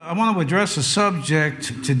I want to address a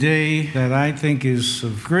subject today that I think is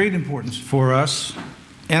of great importance for us.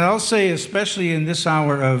 And I'll say especially in this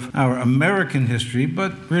hour of our American history,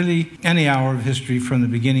 but really any hour of history from the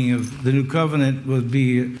beginning of the New Covenant would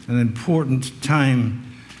be an important time,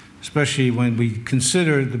 especially when we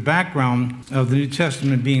consider the background of the New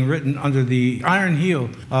Testament being written under the iron heel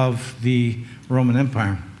of the Roman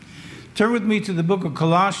Empire. Turn with me to the book of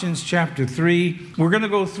Colossians chapter 3. We're going to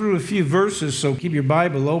go through a few verses, so keep your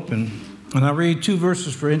Bible open. And I'll read 2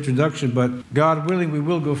 verses for introduction, but God willing, we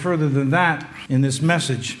will go further than that in this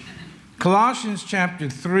message. Colossians chapter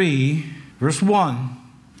 3, verse 1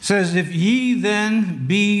 says, "If ye then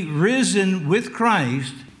be risen with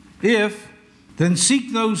Christ, then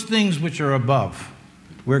seek those things which are above,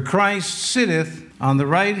 where Christ sitteth on the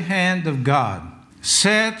right hand of God.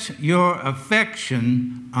 Set your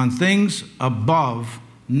affection on things above,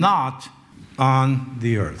 not on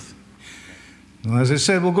the earth." Well, as I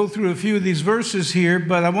said, we'll go through a few of these verses here,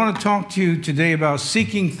 but I want to talk to you today about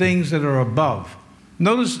seeking things that are above.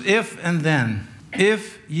 Notice if and then.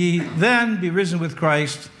 If ye then be risen with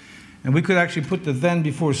Christ, and we could actually put the then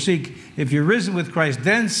before seek. If you're risen with Christ,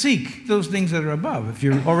 then seek those things that are above. If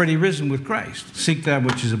you're already risen with Christ, seek that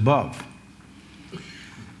which is above.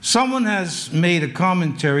 Someone has made a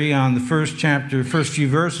commentary on the first few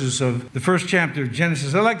verses of the first chapter of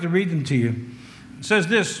Genesis. I'd like to read them to you. It says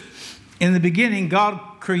this: "In the beginning, God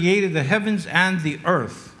created the heavens and the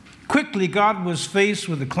earth. Quickly, God was faced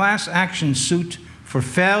with a class action suit for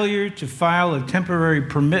failure to file a temporary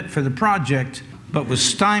permit for the project, but was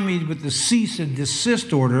stymied with the cease and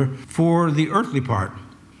desist order for the earthly part.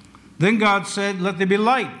 Then God said, 'Let there be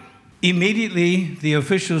light.' Immediately, the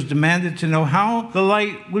officials demanded to know how the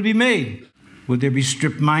light would be made. Would there be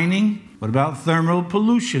strip mining? What about thermal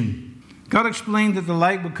pollution? God explained that the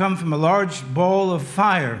light would come from a large ball of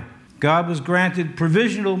fire. God was granted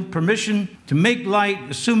provisional permission to make light,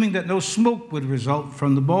 assuming that no smoke would result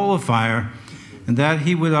from the ball of fire, and that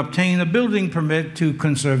he would obtain a building permit to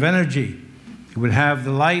conserve energy. He would have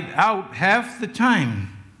the light out half the time.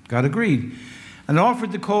 God agreed, and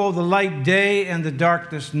offered to call the light day and the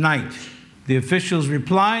darkness night. The officials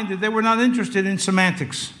replied that they were not interested in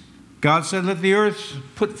semantics. God said, 'Let the earth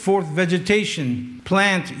put forth vegetation,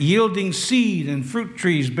 plant yielding seed, and fruit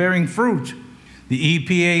trees bearing fruit.' The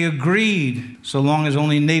EPA agreed, so long as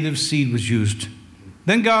only native seed was used.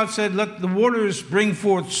 Then God said, 'Let the waters bring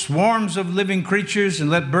forth swarms of living creatures, and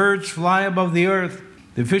let birds fly above the earth.'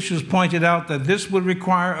 The officials pointed out that this would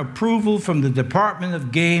require approval from the Department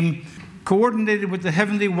of Game, coordinated with the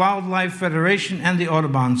Heavenly Wildlife Federation and the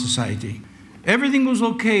Audubon Society. Everything was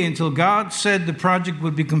okay until God said the project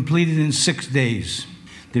would be completed in 6 days.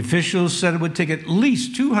 The officials said it would take at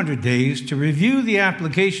least 200 days to review the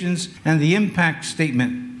applications and the impact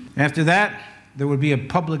statement. After that, there would be a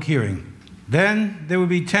public hearing. Then there would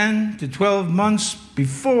be 10 to 12 months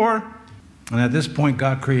before, and at this point,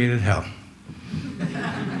 God created hell."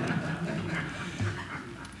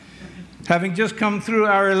 Having just come through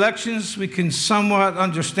our elections, we can somewhat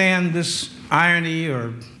understand this irony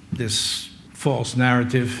or this false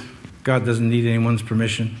narrative. God doesn't need anyone's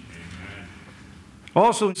permission.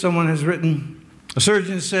 Also, someone has written, a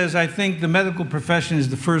surgeon says, "I think the medical profession is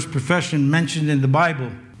the first profession mentioned in the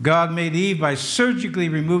Bible. God made Eve by surgically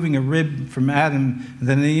removing a rib from Adam, and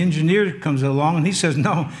then the engineer comes along and he says,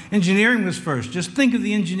 no, engineering was first. Just think of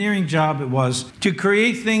the engineering job it was to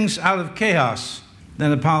create things out of chaos.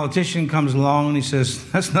 Then a politician comes along and he says,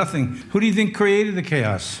 that's nothing. Who do you think created the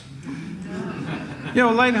chaos?"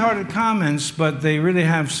 Lighthearted comments, but they really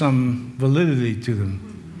have some validity to them.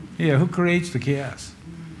 Yeah, who creates the chaos?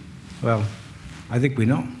 Well, I think we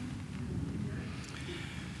know.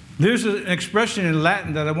 There's an expression in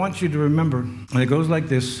Latin that I want you to remember, and it goes like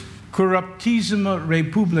this: corruptissima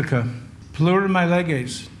republica, plurima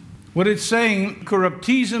leges. What it's saying,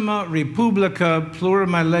 corruptissima republica,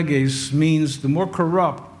 plurima leges, means the more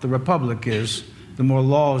corrupt the republic is, the more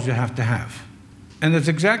laws you have to have. And that's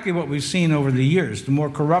exactly what we've seen over the years. The more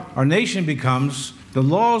corrupt our nation becomes, the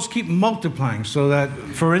laws keep multiplying, so that,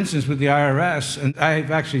 for instance, with the IRS, and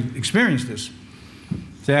I've actually experienced this,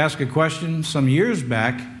 to ask a question some years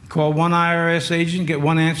back, call one IRS agent, get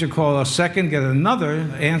one answer, call a second, get another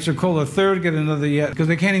answer, call a third, get another yet, because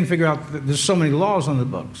they can't even figure out that there's so many laws on the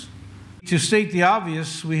books. To state the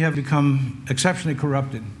obvious, we have become exceptionally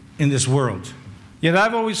corrupted in this world. Yet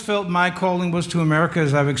I've always felt my calling was to America,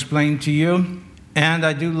 as I've explained to you, and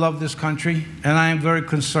I do love this country, and I am very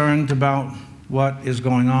concerned about what is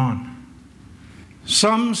going on.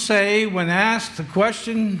 Some say, when asked the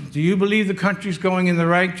question, do you believe the country's going in the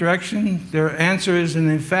right direction? Their answer is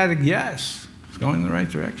an emphatic yes, it's going in the right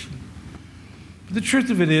direction. The truth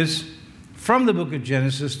of it is, from the book of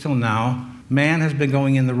Genesis till now, man has been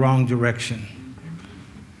going in the wrong direction.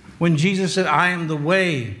 When Jesus said, I am the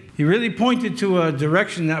way, he really pointed to a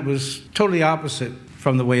direction that was totally opposite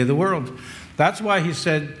from the way of the world. That's why he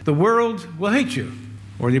said, the world will hate you.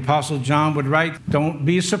 Or the Apostle John would write, don't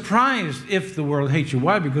be surprised if the world hates you.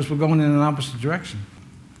 Why? Because we're going in an opposite direction.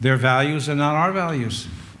 Their values are not our values.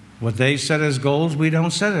 What they set as goals, we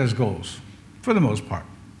don't set as goals, for the most part.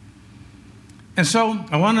 And so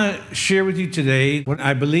I want to share with you today what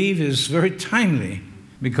I believe is very timely,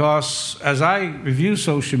 because as I review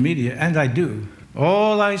social media, and I do,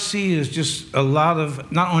 all I see is just a lot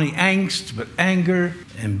of not only angst, but anger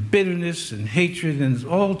and bitterness and hatred and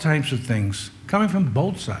all types of things coming from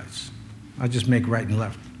both sides. I just make right and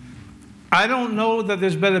left. I don't know that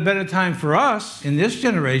there's been a better time for us in this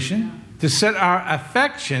generation to set our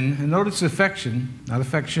affection, and notice affection, not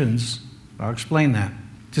affections, I'll explain that,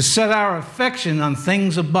 to set our affection on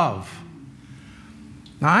things above.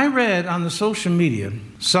 Now, I read on the social media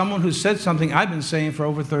someone who said something I've been saying for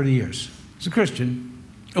over 30 years. He's a Christian.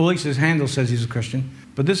 At least his handle says he's a Christian.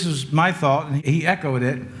 But this is my thought, and he echoed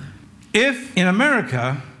it. If in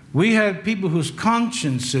America we had people whose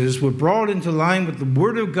consciences were brought into line with the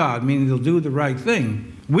Word of God, meaning they'll do the right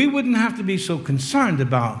thing, we wouldn't have to be so concerned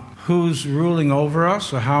about who's ruling over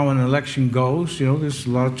us or how an election goes. You know, there's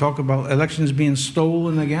a lot of talk about elections being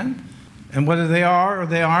stolen again. And whether they are or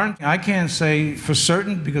they aren't, I can't say for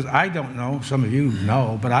certain because I don't know. Some of you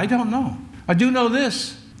know, but I don't know. I do know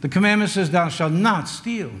this. The commandment says, thou shalt not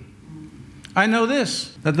steal. I know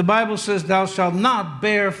this, that the Bible says, thou shalt not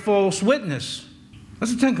bear false witness.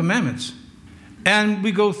 That's the Ten Commandments. And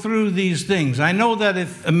we go through these things. I know that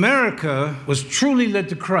if America was truly led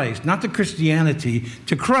to Christ, not to Christianity,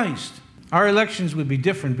 to Christ, our elections would be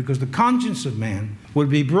different because the conscience of man would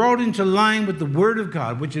be brought into line with the Word of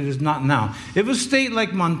God, which it is not now. If a state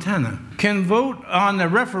like Montana can vote on a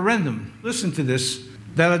referendum, listen to this,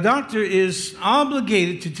 that a doctor is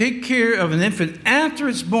obligated to take care of an infant after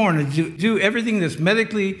it's born and do everything that's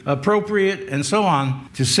medically appropriate and so on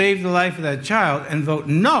to save the life of that child and vote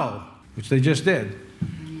no, which they just did,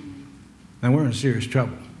 then we're in serious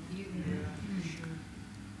trouble.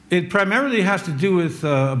 It primarily has to do with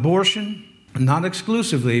abortion, not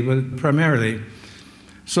exclusively, but primarily.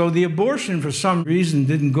 So the abortion, for some reason,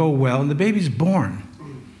 didn't go well, and the baby's born.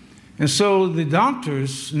 And so the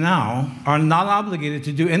doctors now are not obligated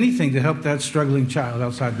to do anything to help that struggling child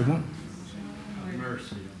outside the womb.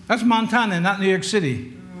 Mercy. That's Montana, not New York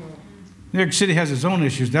City. New York City has its own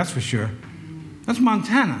issues, that's for sure. That's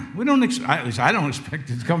Montana. We don't, at least I don't expect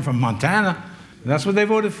it to come from Montana. That's what they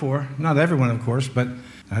voted for. Not everyone, of course, but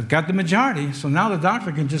I got the majority. So now the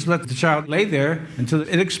doctor can just let the child lay there until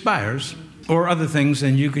it expires, or other things,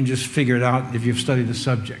 and you can just figure it out if you've studied the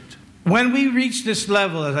subject. When we reach this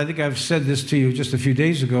level, as I think I've said this to you just a few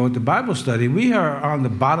days ago at the Bible study, we are on the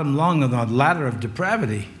bottom rung of the ladder of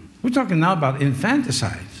depravity. We're talking now about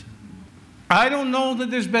infanticide. I don't know that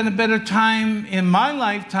there's been a better time in my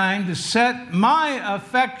lifetime to set my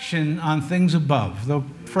affection on things above, though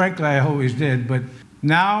frankly I always did, but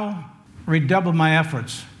now redouble my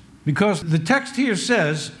efforts. Because the text here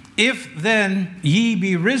says, if then ye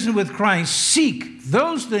be risen with Christ, seek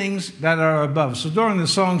those things that are above. So during the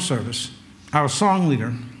song service, our song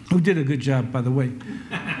leader, who did a good job, by the way,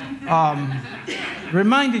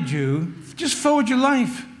 reminded you, just forward your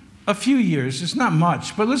life a few years. It's not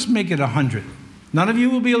much, but let's make it 100. None of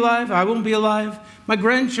you will be alive. I won't be alive. My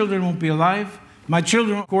grandchildren won't be alive. My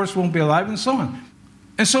children, of course, won't be alive, and so on.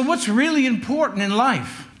 And so what's really important in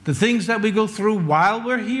life? The things that we go through while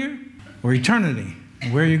we're here, or eternity,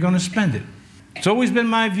 and where you're going to spend it. It's always been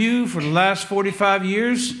my view for the last 45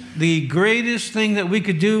 years, the greatest thing that we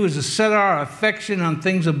could do is to set our affection on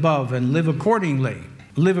things above and live accordingly,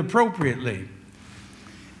 live appropriately.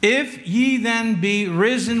 If ye then be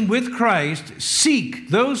risen with Christ, seek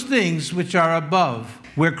those things which are above,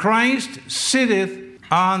 where Christ sitteth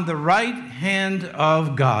on the right hand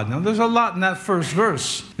of God. Now, there's a lot in that first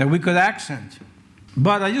verse that we could accent.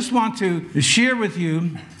 But I just want to share with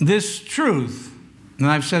you this truth. And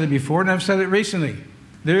I've said it before, and I've said it recently.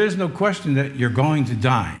 There is no question that you're going to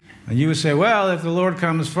die. And you would say, well, if the Lord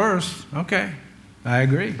comes first, okay, I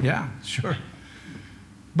agree. Yeah, sure.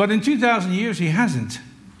 But in 2,000 years, he hasn't.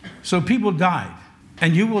 So people died,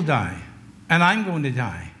 and you will die, and I'm going to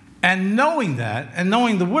die. And knowing that, and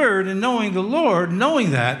knowing the Word, and knowing the Lord,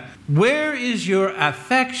 knowing that, where is your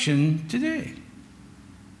affection today?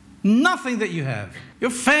 Nothing that you have.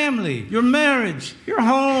 Your family, your marriage, your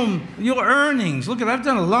home, your earnings. Look, I've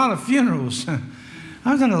done a lot of funerals.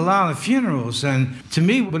 I've done a lot of funerals, and to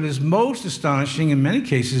me, what is most astonishing in many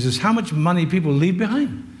cases is how much money people leave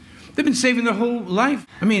behind. They've been saving their whole life.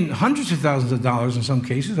 I mean, hundreds of thousands of dollars in some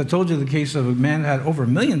cases. I told you the case of a man who had over $1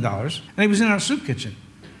 million, and he was in our soup kitchen.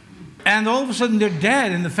 And all of a sudden, they're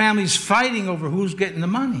dead, and the family's fighting over who's getting the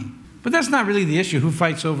money. But that's not really the issue, who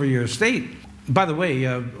fights over your estate. By the way,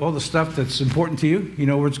 all the stuff that's important to you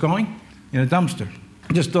know where it's going? In a dumpster.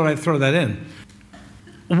 I just thought I'd throw that in.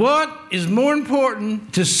 What is more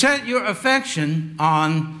important to set your affection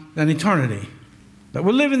on than eternity? That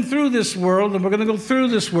we're living through this world, and we're going to go through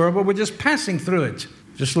this world, but we're just passing through it,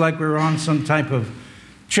 just like we're on some type of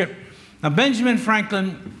trip. Now, Benjamin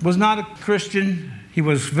Franklin was not a Christian. He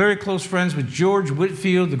was very close friends with George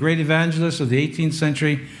Whitefield, the great evangelist of the 18th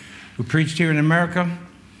century, who preached here in America.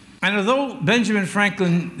 And although Benjamin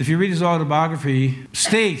Franklin, if you read his autobiography,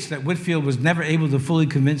 states that Whitefield was never able to fully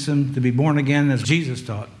convince him to be born again as Jesus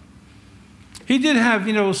taught, he did have,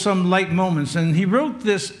 some light moments, and he wrote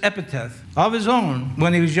this epitaph of his own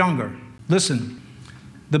when he was younger. Listen,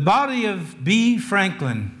 the body of B.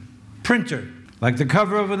 Franklin, printer, like the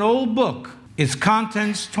cover of an old book, its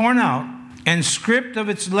contents torn out, and script of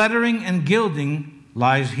its lettering and gilding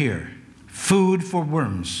lies here, food for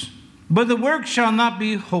worms. But the work shall not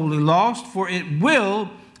be wholly lost, for it will,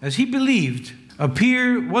 as he believed,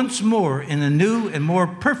 appear once more in a new and more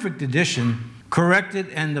perfect edition, corrected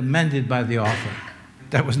and amended by the author.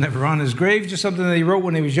 That was never on his grave, just something that he wrote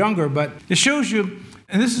when he was younger, but it shows you,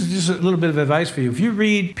 and this is just a little bit of advice for you. If you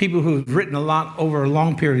read people who've written a lot over a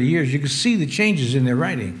long period of years, you can see the changes in their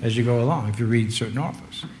writing as you go along, if you read certain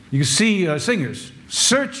authors. You can see singers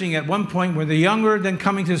searching at one point when they're younger, then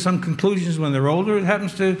coming to some conclusions when they're older. It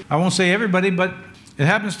happens to, I won't say everybody, but it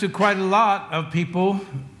happens to quite a lot of people.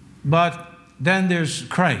 But then there's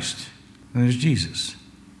Christ, and there's Jesus.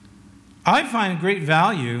 I find great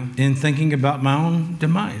value in thinking about my own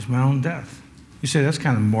demise, my own death. You say, that's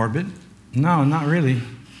kind of morbid. No, not really.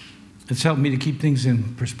 It's helped me to keep things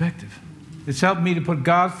in perspective. It's helped me to put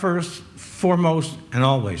God first, foremost, and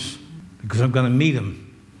always, because I'm going to meet him.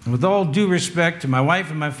 And with all due respect to my wife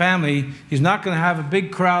and my family, he's not going to have a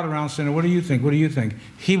big crowd around saying, what do you think? What do you think?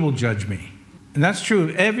 He will judge me. And that's true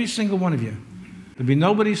of every single one of you. There'll be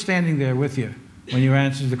nobody standing there with you when you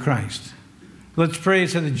answer to Christ. Let's pray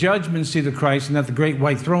so the judgment seat of Christ and not the great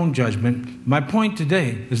white throne judgment. My point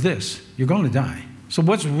today is this. You're going to die. So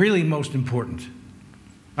what's really most important?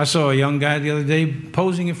 I saw a young guy the other day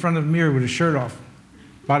posing in front of a mirror with his shirt off,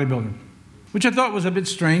 bodybuilding, which I thought was a bit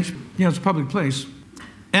strange. It's a public place.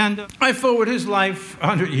 And I forward his life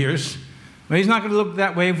 100 years. Well, he's not going to look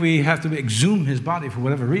that way if we have to exhume his body for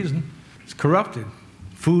whatever reason. It's corrupted.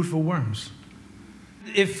 Food for worms.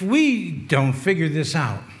 If we don't figure this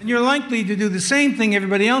out, you're likely to do the same thing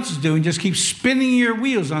everybody else is doing, just keep spinning your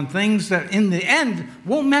wheels on things that in the end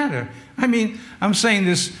won't matter. I mean, I'm saying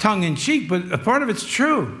this tongue-in-cheek, but a part of it's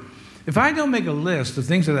true. If I don't make a list of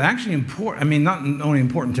things that are actually important, not only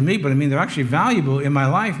important to me, but they're actually valuable in my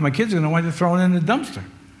life, my kids are going to want to throw it in the dumpster.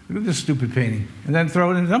 Look at this stupid painting. And then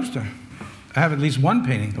throw it in the dumpster. I have at least one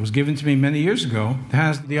painting that was given to me many years ago that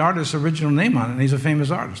has the artist's original name on it, and he's a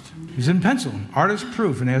famous artist. He's in pencil, artist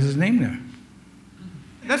proof, and it has his name there.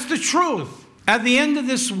 That's the truth. At the end of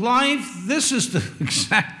this life, this is the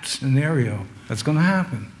exact scenario that's going to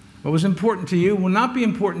happen. What was important to you will not be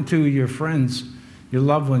important to your friends, your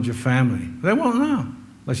loved ones, your family. They won't know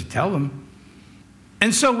unless you tell them.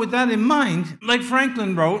 And so with that in mind, like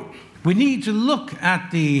Franklin wrote, we need to look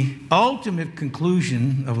at the ultimate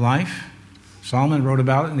conclusion of life. Solomon wrote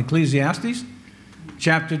about it in Ecclesiastes,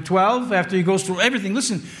 chapter 12, after he goes through everything.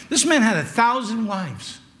 Listen, this man had 1,000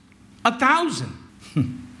 wives. 1,000.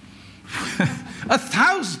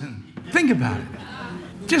 1,000. Think about it.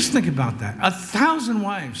 Just think about that. 1,000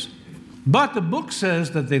 wives. But the book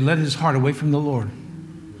says that they led his heart away from the Lord.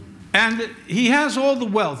 And he has all the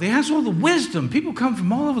wealth. He has all the wisdom. People come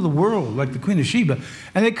from all over the world, like the Queen of Sheba,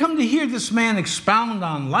 and they come to hear this man expound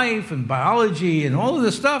on life and biology and all of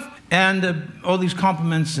this stuff, and all these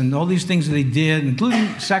compliments and all these things that he did,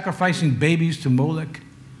 including sacrificing babies to Molech.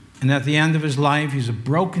 And at the end of his life, he's a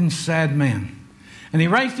broken, sad man. And he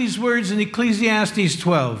writes these words in Ecclesiastes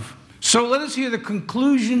 12. So let us hear the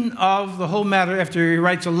conclusion of the whole matter after he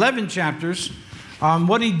writes 11 chapters on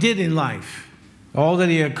what he did in life. All that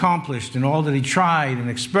he accomplished and all that he tried and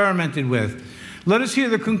experimented with. Let us hear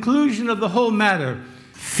the conclusion of the whole matter.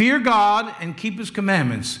 Fear God and keep his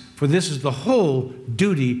commandments, for this is the whole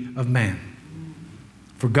duty of man.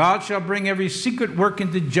 For God shall bring every secret work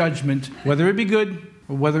into judgment, whether it be good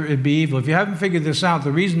or whether it be evil. If you haven't figured this out,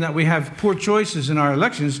 the reason that we have poor choices in our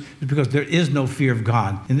elections is because there is no fear of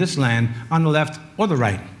God in this land on the left or the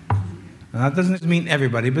right. Now, that doesn't mean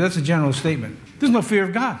everybody, but that's a general statement. There's no fear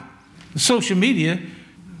of God. Social media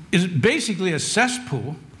is basically a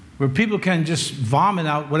cesspool where people can just vomit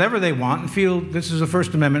out whatever they want and feel this is a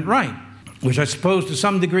First Amendment right, which I suppose to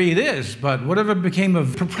some degree it is, but whatever became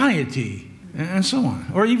of propriety and so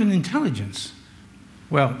on, or even intelligence.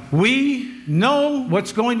 Well, we know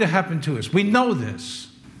what's going to happen to us. We know this.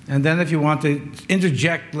 And then if you want to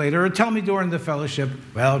interject later or tell me during the fellowship,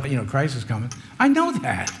 well, Christ is coming. I know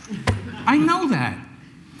that. I know that.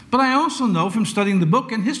 But I also know from studying the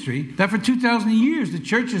book and history that for 2,000 years the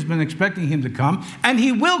church has been expecting him to come, and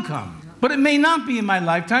he will come. But it may not be in my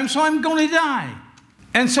lifetime, so I'm going to die.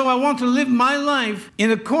 And so I want to live my life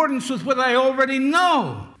in accordance with what I already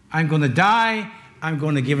know. I'm going to die. I'm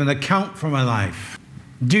going to give an account for my life.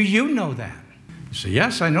 Do you know that? You say,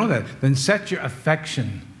 yes, I know that. Then set your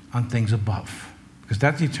affection on things above, because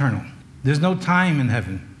that's eternal. There's no time in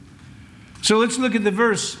heaven. So let's look at the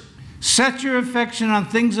verse. Set your affection on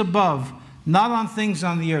things above, not on things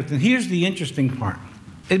on the earth. And here's the interesting part.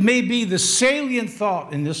 It may be the salient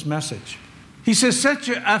thought in this message. He says, set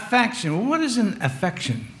your affection. Well, what is an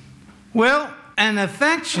affection? Well, an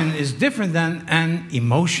affection is different than an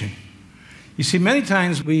emotion. You see, many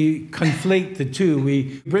times we conflate the two.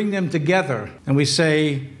 We bring them together and we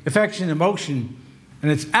say affection, emotion,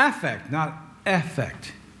 and it's affect, not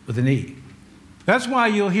effect with an E. That's why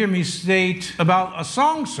you'll hear me state about a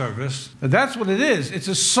song service. That's what it is. It's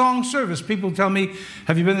a song service. People tell me,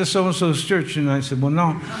 have you been to so-and-so's church? And I said, well,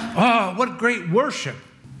 no. Oh, what great worship.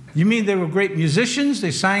 You mean they were great musicians? They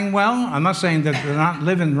sang well? I'm not saying that they're not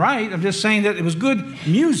living right. I'm just saying that it was good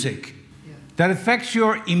music that affects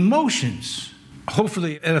your emotions.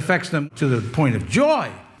 Hopefully it affects them to the point of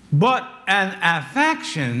joy. But an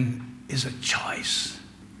affection is a choice.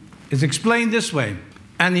 It's explained this way.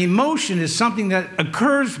 An emotion is something that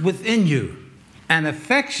occurs within you. An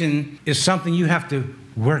affection is something you have to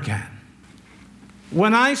work at.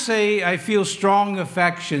 When I say I feel strong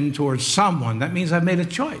affection towards someone, that means I've made a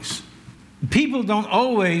choice. People don't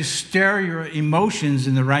always steer your emotions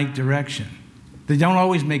in the right direction. They don't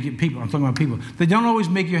always make you, I'm talking about people. They don't always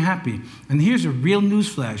make you happy. And here's a real news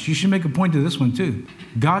flash. You should make a point to this one too.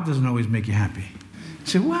 God doesn't always make you happy. You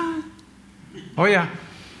say, what? Oh yeah.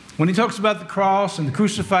 When he talks about the cross and the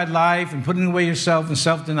crucified life and putting away yourself and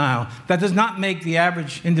self-denial, that does not make the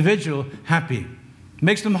average individual happy. It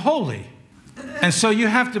makes them holy. And so you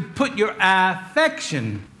have to put your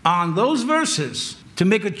affection on those verses to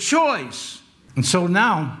make a choice. And so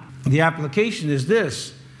now the application is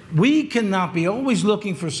this. We cannot be always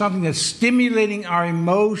looking for something that's stimulating our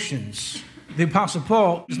emotions. The Apostle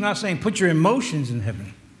Paul is not saying put your emotions in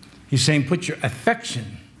heaven. He's saying put your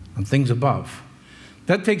affection on things above.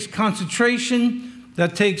 That takes concentration,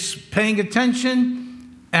 that takes paying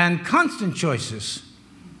attention, and constant choices.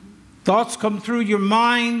 Thoughts come through your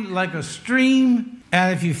mind like a stream,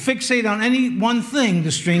 and if you fixate on any one thing,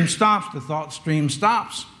 the stream stops, the thought stream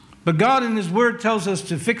stops. But God in his word tells us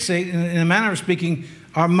to fixate, in a manner of speaking,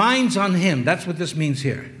 our minds on him. That's what this means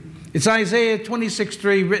here. It's Isaiah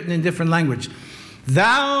 26:3 written in different language.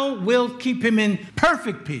 Thou wilt keep him in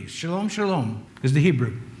perfect peace. Shalom, shalom is the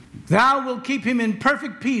Hebrew. Thou wilt keep him in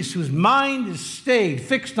perfect peace, whose mind is stayed,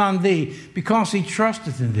 fixed on thee, because he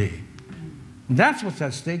trusteth in thee. And that's what's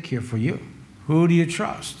at stake here for you. Who do you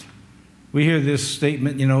trust? We hear this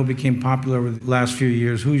statement, became popular over the last few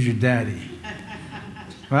years. Who's your daddy?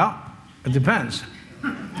 Well, it depends.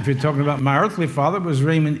 If you're talking about my earthly father, it was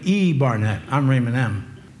Raymond E. Barnett. I'm Raymond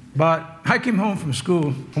M. But I came home from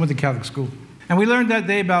school. I went to Catholic school. And we learned that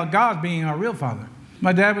day about God being our real father.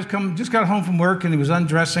 My dad just got home from work, and he was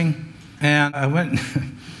undressing. And I went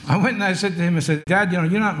and I said to him, I said, Dad,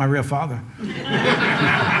 you're not my real father.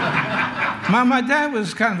 my dad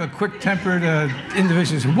was kind of a quick-tempered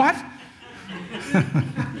individual. He said, what?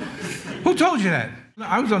 Who told you that?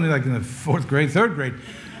 I was only like in the 4th grade, 3rd grade.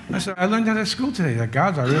 I said, I learned that at school today, that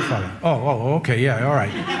God's our real father. Oh, okay, yeah, all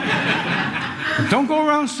right. But don't go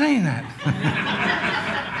around saying that.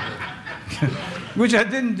 Which I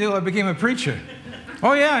didn't do. I became a preacher.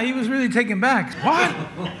 Oh, yeah, he was really taken back. What?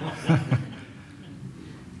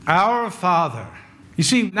 Our Father. You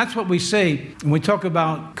see, that's what we say when we talk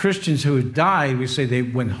about Christians who have died. We say they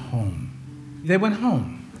went home. They went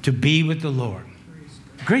home to be with the Lord.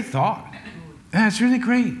 Great thought. Yeah, it's really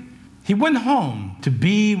great. He went home to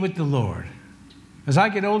be with the Lord. As I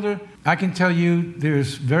get older, I can tell you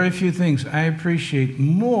there's very few things I appreciate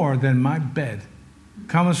more than my bed.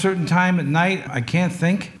 Come a certain time at night, I can't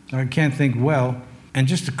think well. And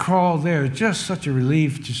just to crawl there, just such a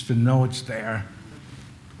relief just to know it's there.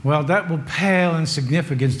 Well, that will pale in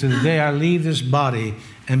significance to the day I leave this body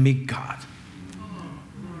and meet God.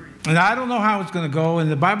 And I don't know how it's going to go,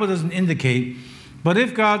 and the Bible doesn't indicate, but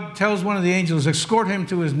if God tells one of the angels, escort him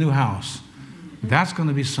to his new house, that's going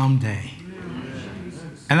to be someday.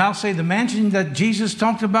 And I'll say the mansion that Jesus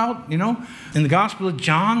talked about, in the Gospel of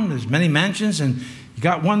John, there's many mansions, and you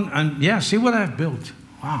got one, and see what I've built.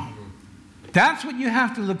 Wow. That's what you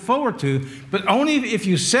have to look forward to, but only if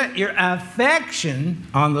you set your affection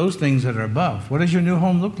on those things that are above. What does your new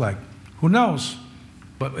home look like? Who knows?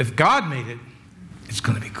 But if God made it, it's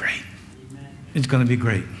going to be great. It's going to be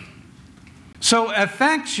great. So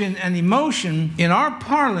affection and emotion in our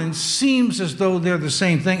parlance seems as though they're the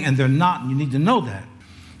same thing, and they're not, and you need to know that.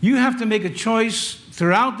 You have to make a choice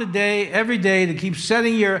throughout the day, every day, to keep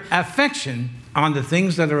setting your affection on the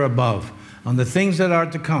things that are above, on the things that are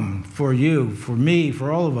to come for you, for me,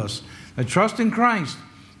 for all of us. Now, trust in Christ.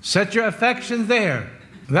 Set your affection there.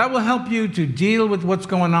 That will help you to deal with what's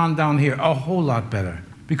going on down here a whole lot better.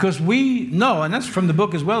 Because we know, and that's from the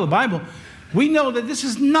book as well, the Bible, we know that this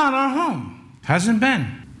is not our home. Hasn't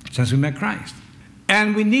been since we met Christ.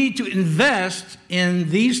 And we need to invest in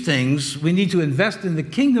these things. We need to invest in the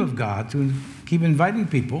kingdom of God, to keep inviting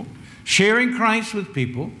people, sharing Christ with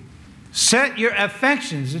people. Set your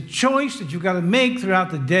affections, a choice that you've got to make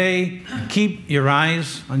throughout the day. Keep your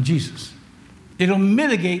eyes on Jesus. It'll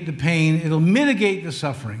mitigate the pain. It'll mitigate the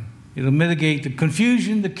suffering. It'll mitigate the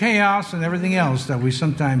confusion, the chaos, and everything else that we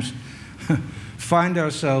sometimes find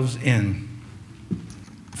ourselves in.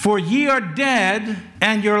 For ye are dead,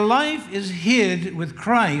 and your life is hid with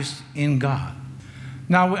Christ in God.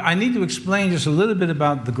 Now, I need to explain just a little bit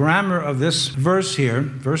about the grammar of this verse here,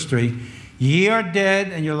 verse 3. Ye are dead,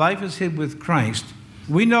 and your life is hid with Christ.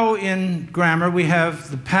 We know in grammar we have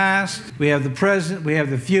the past, we have the present, we have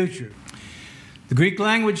the future. The Greek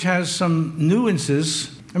language has some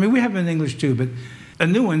nuances. I mean, we have them in English too, but a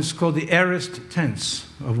nuance called the aorist tense,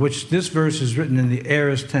 of which this verse is written in the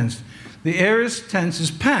aorist tense. The aorist tense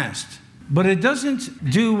is past, but it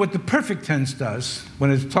doesn't do what the perfect tense does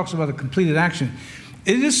when it talks about a completed action.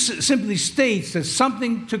 It just simply states that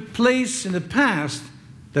something took place in the past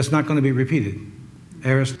that's not going to be repeated.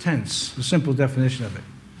 Aorist tense, the simple definition of it.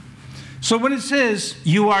 So when it says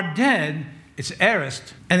you are dead, it's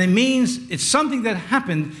aorist, and it means it's something that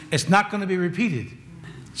happened, it's not going to be repeated.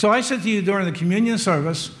 So I said to you during the communion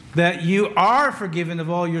service that you are forgiven of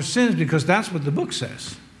all your sins because that's what the book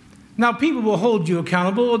says. Now, people will hold you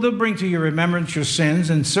accountable, or they'll bring to your remembrance your sins,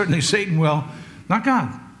 and certainly Satan will, not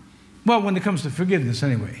God. Well, when it comes to forgiveness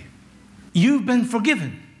anyway. You've been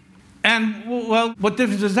forgiven. And, well, what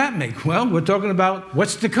difference does that make? Well, we're talking about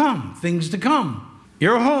what's to come, things to come.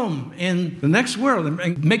 Your home in the next world.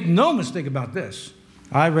 And make no mistake about this.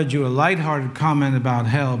 I read you a lighthearted comment about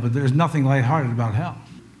hell, but there's nothing lighthearted about hell.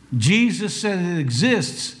 Jesus said it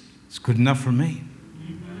exists. It's good enough for me.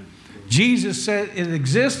 Jesus said it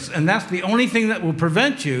exists, and that's the only thing that will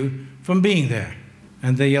prevent you from being there.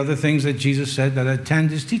 And the other things that Jesus said that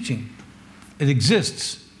attend his teaching. It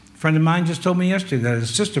exists. A friend of mine just told me yesterday that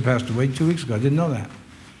his sister passed away 2 weeks ago. I didn't know that.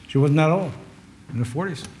 She wasn't that old, in her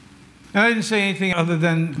 40s. And I didn't say anything other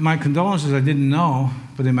than my condolences. I didn't know,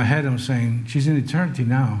 but in my head I'm saying, she's in eternity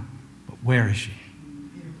now, but where is she?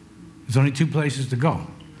 There's only two places to go,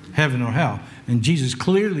 heaven or hell. And Jesus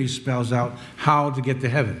clearly spells out how to get to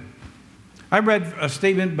heaven. I read a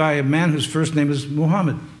statement by a man whose first name is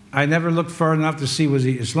Muhammad. I never looked far enough to see, was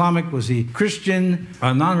he Islamic, was he Christian,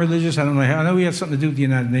 non-religious, I don't know. I know he had something to do with the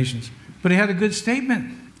United Nations. But he had a good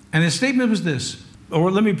statement. And his statement was this,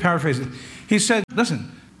 or let me paraphrase it. He said,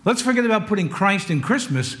 listen, let's forget about putting Christ in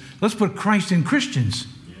Christmas. Let's put Christ in Christians.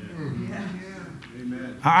 Yeah.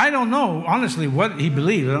 Amen. I don't know, honestly, what he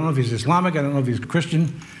believes. I don't know if he's Islamic. I don't know if he's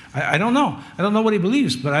Christian. I don't know. I don't know what he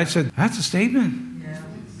believes. But I said, that's a statement.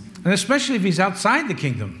 And especially if he's outside the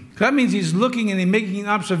kingdom. That means he's looking and he's making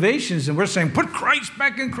observations, and we're saying, put Christ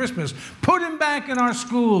back in Christmas. Put him back in our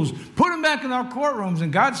schools. Put him back in our courtrooms.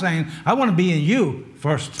 And God's saying, I want to be in you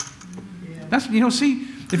first. Yeah. That's, see,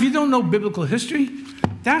 if you don't know biblical history,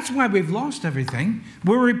 that's why we've lost everything.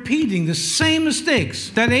 We're repeating the same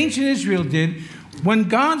mistakes that ancient Israel did. When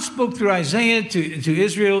God spoke through Isaiah to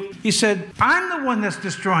Israel, he said, I'm the one that's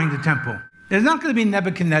destroying the temple. It's not going to be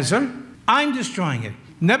Nebuchadnezzar. I'm destroying it.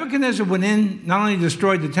 Nebuchadnezzar went in, not only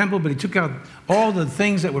destroyed the temple, but he took out all the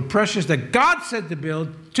things that were precious that God said to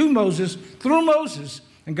build to Moses, through Moses.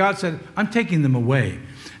 And God said, I'm taking them away.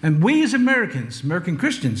 And we as Americans, American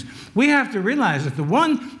Christians, we have to realize that the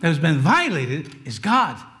one that has been violated is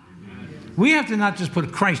God. Amen. We have to not just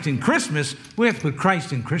put Christ in Christmas, we have to put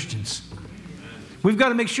Christ in Christians. We've got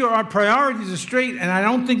to make sure our priorities are straight, and I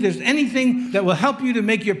don't think there's anything that will help you to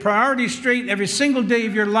make your priorities straight every single day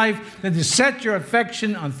of your life than to set your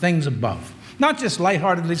affection on things above. Not just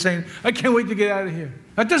lightheartedly saying, I can't wait to get out of here.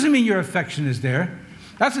 That doesn't mean your affection is there.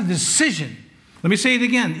 That's a decision. Let me say it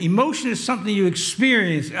again. Emotion is something you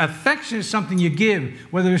experience. Affection is something you give,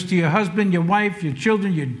 whether it's to your husband, your wife, your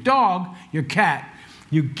children, your dog, your cat.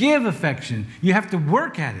 You give affection. You have to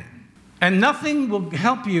work at it. And nothing will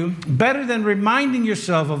help you better than reminding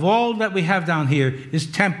yourself of all that we have down here is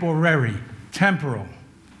temporary, temporal.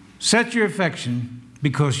 Set your affection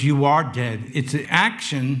because you are dead. It's an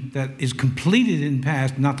action that is completed in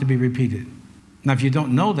past, not to be repeated. Now, if you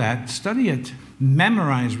don't know that, study it.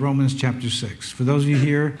 Memorize Romans chapter 6. For those of you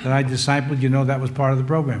here that I discipled, you know that was part of the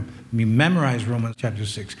program. You memorize Romans chapter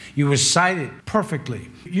 6. You recite it perfectly.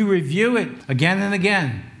 You review it again and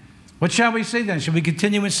again. What shall we say then? Shall we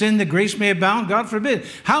continue in sin that grace may abound? God forbid.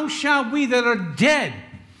 How shall we that are dead?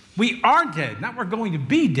 We are dead. Not we're going to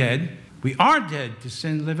be dead. We are dead to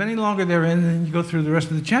sin, live any longer therein. And then you go through the rest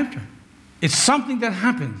of the chapter. It's something that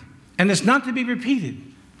happened. And it's not to be repeated.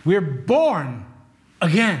 We're born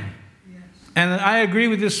again. Yes. And I agree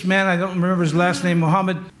with this man. I don't remember his last name,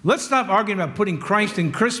 Muhammad. Let's stop arguing about putting Christ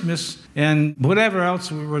in Christmas and whatever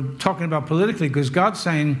else we're talking about politically, because God's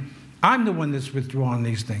saying, I'm the one that's withdrawing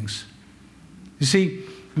these things. You see,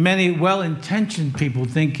 many well-intentioned people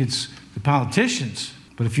think it's the politicians.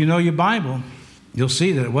 But if you know your Bible, you'll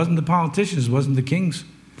see that it wasn't the politicians, it wasn't the kings,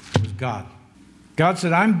 it was God. God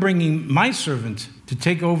said, I'm bringing my servant to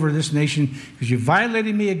take over this nation because you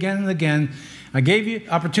violated me again and again. I gave you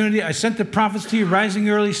opportunity. I sent the prophets to you, rising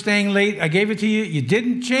early, staying late. I gave it to you. You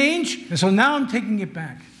didn't change. And so now I'm taking it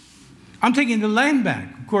back. I'm taking the land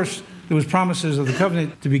back. Of course, there was promises of the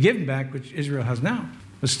covenant to be given back, which Israel has now.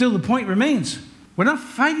 But still the point remains. We're not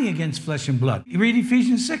fighting against flesh and blood. You read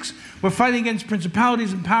Ephesians 6. We're fighting against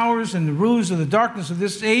principalities and powers and the rulers of the darkness of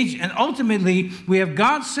this age. And ultimately, we have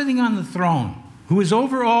God sitting on the throne, who is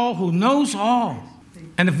over all, who knows all.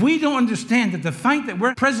 And if we don't understand that the fight that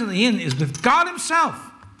we're presently in is with God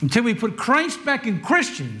himself, until we put Christ back in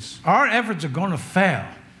Christians, our efforts are going to fail.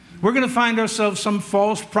 We're going to find ourselves some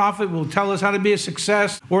false prophet will tell us how to be a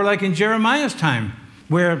success, or like in Jeremiah's time,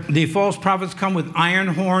 where the false prophets come with iron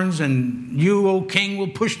horns and you, O king, will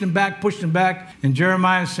push them back. And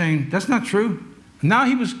Jeremiah is saying, that's not true. Now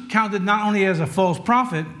he was counted not only as a false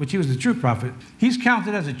prophet, which he was the true prophet, he's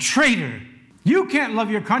counted as a traitor. You can't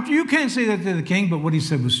love your country. You can't say that to the king, but what he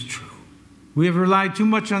said was true. We have relied too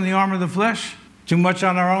much on the arm of the flesh, too much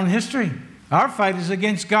on our own history. Our fight is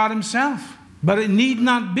against God himself. But it need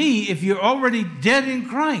not be if you're already dead in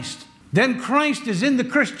Christ. Then Christ is in the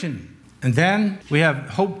Christian. And then we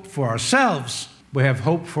have hope for ourselves. We have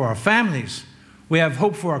hope for our families. We have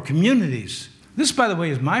hope for our communities. This, by the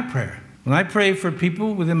way, is my prayer. When I pray for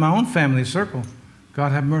people within my own family circle,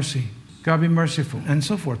 God have mercy. God be merciful, and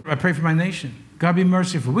so forth. I pray for my nation. God be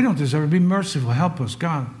merciful. We don't deserve it. Be merciful. Help us,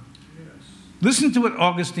 God. Yes. Listen to what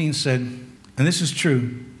Augustine said, and this is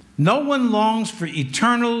true. No one longs for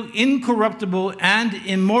eternal, incorruptible, and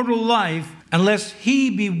immortal life unless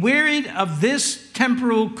he be wearied of this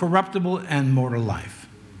temporal, corruptible, and mortal life.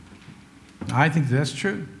 I think that's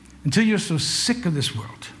true. Until you're so sick of this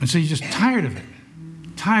world, until you're just tired of it,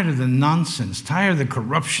 tired of the nonsense, tired of the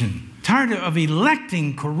corruption, tired of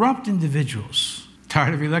electing corrupt individuals,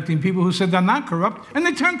 tired of electing people who said they're not corrupt, and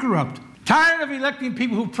they turn corrupt, tired of electing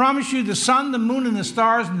people who promise you the sun, the moon, and the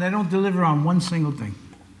stars, and they don't deliver on one single thing.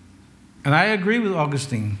 And I agree with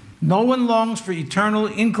Augustine. No one longs for eternal,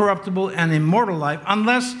 incorruptible, and immortal life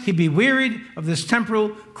unless he be wearied of this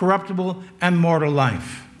temporal, corruptible, and mortal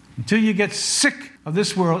life. Until you get sick of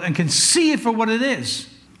this world and can see it for what it is,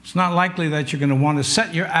 it's not likely that you're going to want to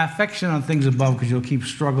set your affection on things above because you'll keep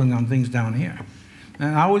struggling on things down here.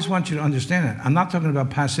 And I always want you to understand that. I'm not talking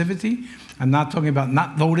about passivity. I'm not talking about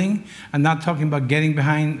not voting. I'm not talking about getting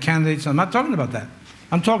behind candidates. I'm not talking about that.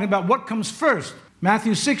 I'm talking about what comes first.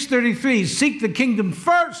 Matthew 6:33, seek the kingdom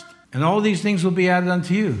first, and all these things will be added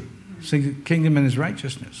unto you. Seek the kingdom and his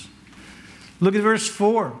righteousness. Look at verse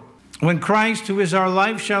 4. When Christ, who is our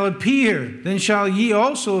life, shall appear, then shall ye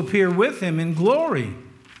also appear with him in glory.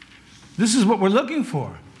 This is what we're looking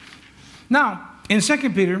for. Now, in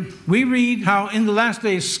 2 Peter, we read how in the last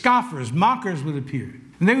days scoffers, mockers would appear.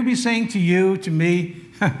 And they would be saying to you, to me,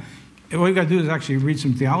 all you got to do is actually read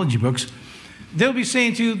some theology books. They'll be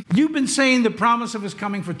saying to you, you've been saying the promise of his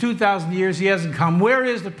coming for 2,000 years. He hasn't come. Where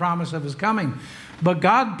is the promise of his coming? But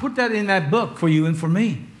God put that in that book for you and for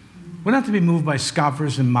me. We're not to be moved by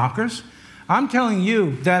scoffers and mockers. I'm telling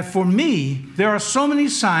you that for me, there are so many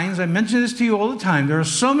signs. I mention this to you all the time. There are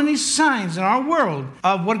so many signs in our world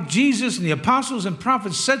of what Jesus and the apostles and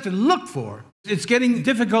prophets said to look for. It's getting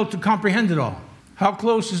difficult to comprehend it all. How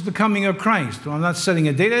close is the coming of Christ? Well, I'm not setting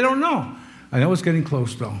a date. I don't know. I know it's getting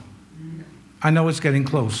close, though. I know it's getting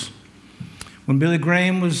close. When Billy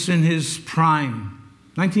Graham was in his prime,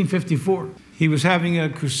 1954, he was having a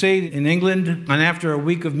crusade in England, and after a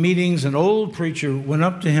week of meetings, an old preacher went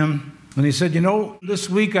up to him and he said, this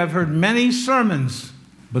week I've heard many sermons,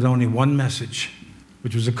 but only one message,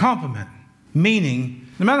 which was a compliment, meaning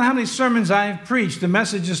no matter how many sermons I've preached, the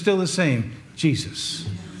message is still the same. Jesus.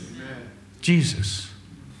 Jesus.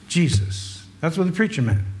 Jesus. That's what the preacher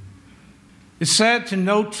meant. It's sad to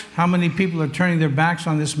note how many people are turning their backs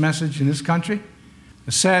on this message in this country.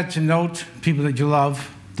 It's sad to note people that you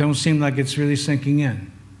love don't seem like it's really sinking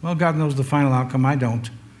in. Well, God knows the final outcome. I don't.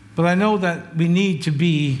 But I know that we need to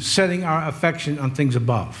be setting our affection on things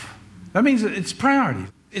above. That means it's priority.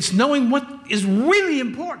 It's knowing what is really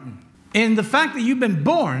important. And the fact that you've been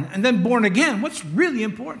born and then born again, what's really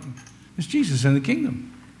important is Jesus and the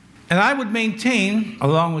kingdom. And I would maintain,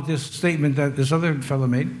 along with this statement that this other fellow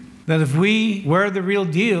made, that if we were the real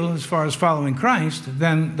deal as far as following Christ,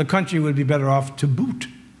 then the country would be better off to boot.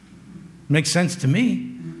 Makes sense to me.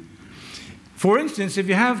 For instance, if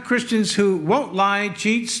you have Christians who won't lie,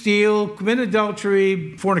 cheat, steal, commit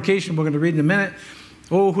adultery, fornication, we're going to read in a minute,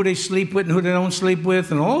 who they sleep with and who they don't sleep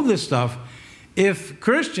with, and all this stuff, if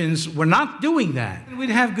Christians were not doing that,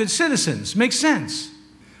 we'd have good citizens. Makes sense.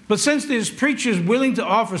 But since there's preachers willing to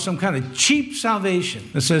offer some kind of cheap salvation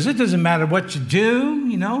that says it doesn't matter what you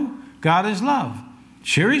do, God is love.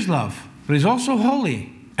 Sure, he's love, but he's also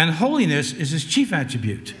holy. And holiness is his chief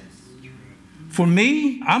attribute. For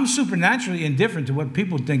me, I'm supernaturally indifferent to what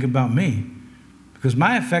people think about me because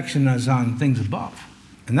my affection is on things above.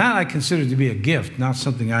 And that I consider to be a gift, not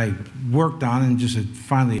something I worked on and just had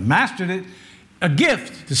finally mastered it. A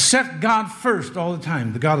gift to set God first all the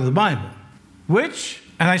time, the God of the Bible, which,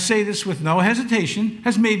 and I say this with no hesitation,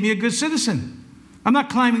 has made me a good citizen. I'm not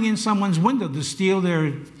climbing in someone's window to steal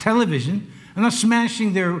their television. I'm not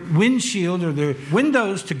smashing their windshield or their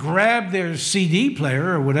windows to grab their CD player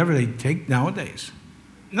or whatever they take nowadays.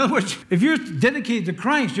 In other words, if you're dedicated to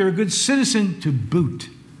Christ, you're a good citizen to boot.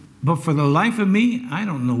 But for the life of me, I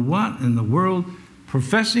don't know what in the world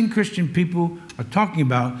professing Christian people are talking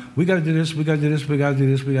about. We got to do this, we got to do this, we got to do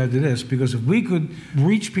this, we got to do this. Because if we could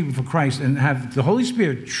reach people for Christ and have the Holy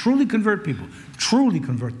Spirit truly convert people, truly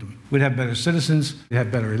convert them, we'd have better citizens, we'd have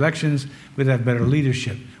better elections, we'd have better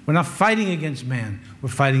leadership. We're not fighting against man, we're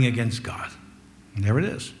fighting against God. And there it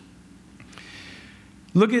is.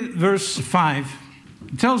 Look at verse 5.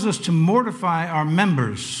 It tells us to mortify our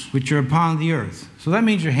members which are upon the earth. So that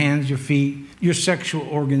means your hands, your feet, your sexual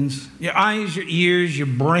organs, your eyes, your ears, your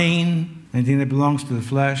brain, anything that belongs to the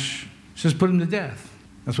flesh. It says put them to death.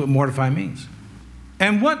 That's what mortify means.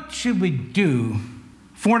 And what should we do?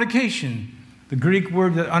 Fornication. The Greek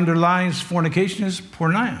word that underlies fornication is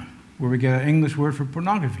porneia, where we get our English word for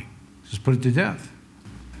pornography. It says put it to death.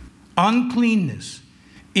 Uncleanness.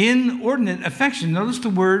 Inordinate affection. Notice the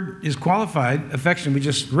word is qualified, affection we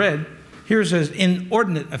just read. Here it says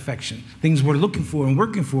inordinate affection. Things we're looking for and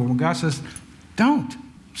working for. When God says, don't.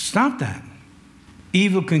 Stop that.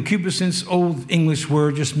 Evil concupiscence, old English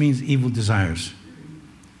word, just means evil desires.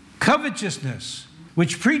 Covetousness,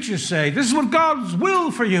 which preachers say, this is what God's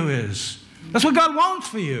will for you is. That's what God wants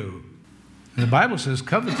for you. And the Bible says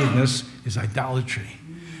covetousness is idolatry.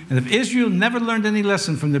 And if Israel never learned any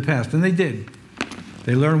lesson from the past, and they did,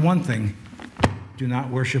 they learned one thing: do not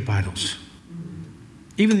worship idols.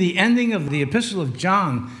 Even the ending of the Epistle of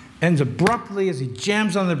John ends abruptly as he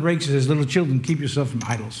jams on the brakes and says, little children, keep yourself from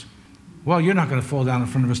idols. Well, you're not going to fall down in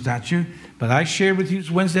front of a statue, but I shared with you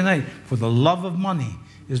Wednesday night, for the love of money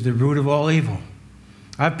is the root of all evil.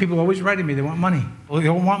 I have people always writing me, they want money. Well, they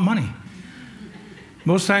don't want money.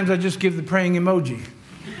 Most times I just give the praying emoji.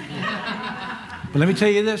 But let me tell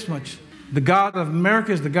you this much. The God of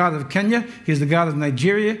America is the God of Kenya. He's the God of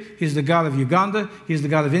Nigeria. He's the God of Uganda. He's the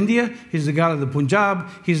God of India. He's the God of the Punjab.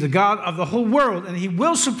 He's the God of the whole world. And he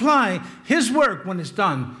will supply his work when it's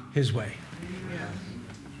done his way. Amen.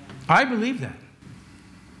 I believe that.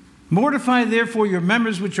 Mortify therefore your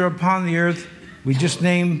members which are upon the earth. We just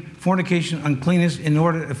named fornication, uncleanness,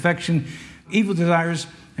 inordinate affection, evil desires,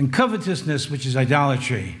 and covetousness, which is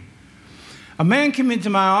idolatry. A man came into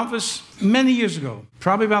my office many years ago,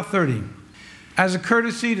 probably about 30. As a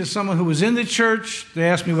courtesy to someone who was in the church, they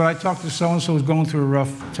asked me would I talk to so-and-so who's going through a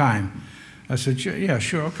rough time. I said, yeah,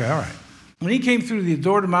 sure, okay, all right. When he came through the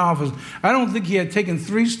door to my office, I don't think he had taken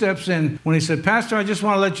 3 steps in when he said, Pastor, I just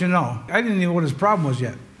want to let you know. I didn't even know what his problem was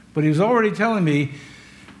yet. But he was already telling me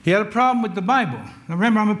he had a problem with the Bible. Now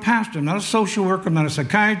remember, I'm a pastor. I'm not a social worker. I'm not a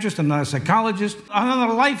psychiatrist. I'm not a psychologist. I'm not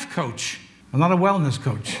a life coach. I'm not a wellness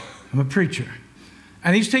coach. I'm a preacher.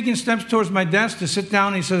 And he's taking steps towards my desk to sit down.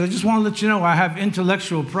 And he says, I just want to let you know I have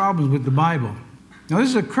intellectual problems with the Bible. Now, this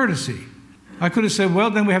is a courtesy. I could have said, well,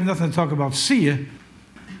 then we have nothing to talk about. See ya.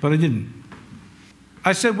 But I didn't.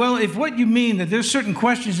 I said, well, if what you mean that there's certain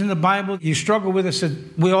questions in the Bible you struggle with, I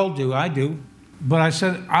said, we all do. I do. But I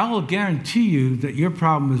said, I will guarantee you that your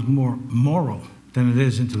problem is more moral than it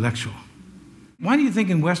is intellectual. Why do you think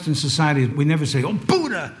in Western society we never say, oh,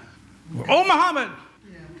 Buddha, or oh, Muhammad?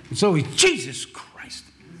 It's always Jesus Christ.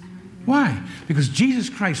 Why? Because Jesus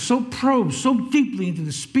Christ so probes so deeply into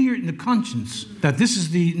the spirit and the conscience that this is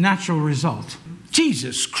the natural result.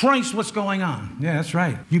 Jesus Christ, what's going on? Yeah, that's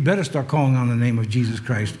right. You better start calling on the name of Jesus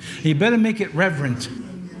Christ. You better make it reverent.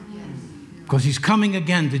 Because he's coming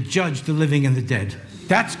again to judge the living and the dead.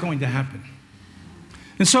 That's going to happen.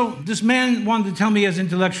 And so this man wanted to tell me he has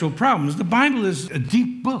intellectual problems. The Bible is a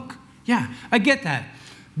deep book. Yeah, I get that.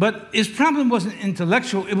 But his problem wasn't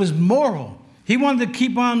intellectual, it was moral. He wanted to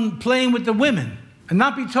keep on playing with the women and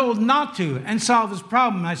not be told not to and solve his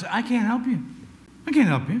problem. I said, I can't help you. I can't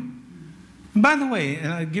help you. And by the way,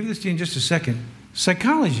 and I'll give this to you in just a second,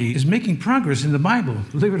 psychology is making progress in the Bible,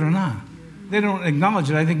 believe it or not. They don't acknowledge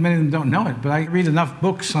it. I think many of them don't know it, but I read enough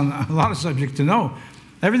books on a lot of subjects to know.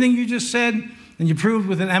 Everything you just said and you proved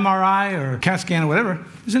with an MRI or a CAT scan or whatever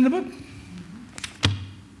is in the book.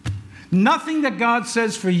 Nothing that God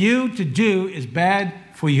says for you to do is bad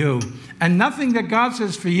for you. And nothing that God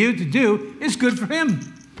says for you to do is good for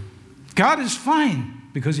him. God is fine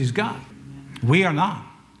because he's God. We are not.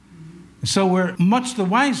 So we're much the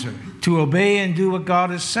wiser to obey and do what God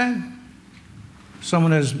has said.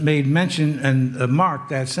 Someone has made mention and marked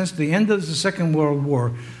that since the end of the Second World War,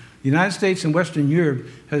 the United States and Western Europe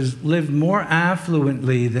has lived more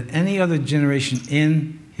affluently than any other generation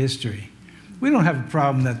in history. We don't have a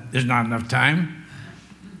problem that there's not enough time.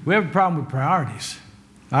 We have a problem with priorities.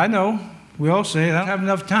 I know. We all say, I don't have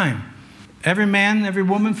enough time. Every man, every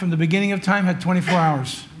woman from the beginning of time had 24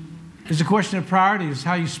 hours. It's a question of priorities,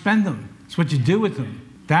 how you spend them. It's what you do with them.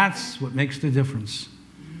 That's what makes the difference.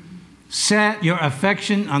 Set your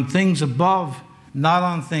affection on things above, not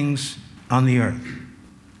on things on the earth.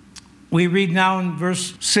 We read now in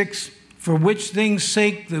verse 6, for which things'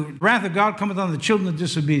 sake the wrath of God cometh on the children of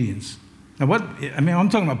disobedience. Now I'm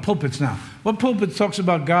talking about pulpits now. What pulpit talks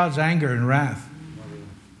about God's anger and wrath?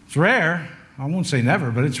 It's rare. I won't say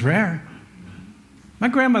never, but it's rare. My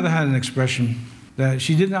grandmother had an expression that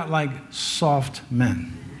she did not like soft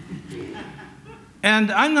men.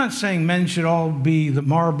 And I'm not saying men should all be the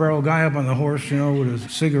Marlboro guy up on the horse, with a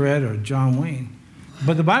cigarette or John Wayne.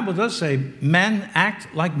 But the Bible does say men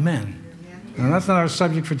act like men. Now, that's not our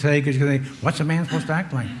subject for today because you're going to think, what's a man supposed to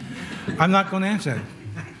act like? I'm not going to answer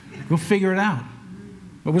that. We'll figure it out.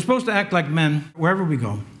 But we're supposed to act like men wherever we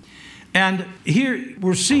go. And here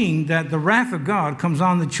we're seeing that the wrath of God comes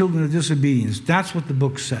on the children of disobedience. That's what the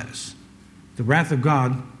book says. The wrath of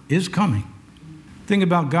God is coming. The thing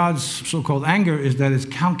about God's so-called anger is that it's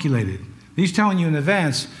calculated. He's telling you in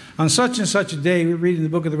advance, on such and such a day, we read in the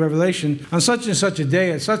book of the Revelation, on such and such a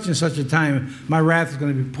day, at such and such a time, my wrath is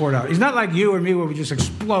going to be poured out. He's not like you or me where we just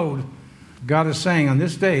explode. God is saying on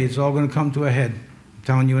this day, it's all going to come to a head. I'm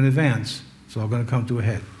telling you in advance, it's all going to come to a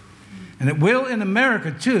head. And it will in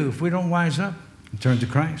America too, if we don't wise up and turn to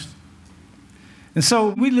Christ. And so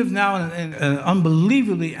we live now in an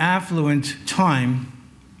unbelievably affluent time,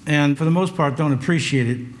 and for the most part don't appreciate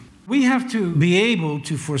it. We have to be able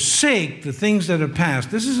to forsake the things that are past.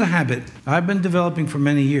 This is a habit I've been developing for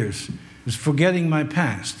many years, is forgetting my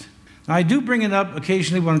past. Now, I do bring it up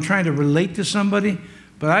occasionally when I'm trying to relate to somebody,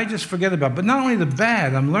 but I just forget about it. But not only the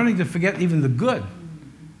bad, I'm learning to forget even the good.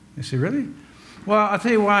 You say, really? Well, I'll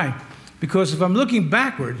tell you why. Because if I'm looking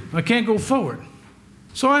backward, I can't go forward.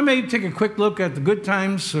 So I may take a quick look at the good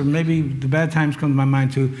times, or maybe the bad times come to my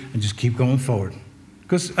mind too, and just keep going forward.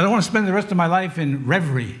 Because I don't want to spend the rest of my life in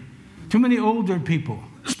reverie. Too many older people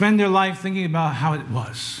spend their life thinking about how it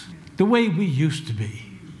was, the way we used to be,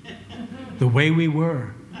 the way we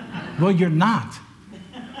were. Well, you're not.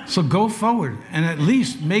 So go forward and at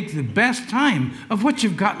least make the best time of what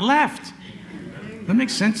you've got left. That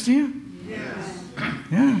makes sense to you? Yes.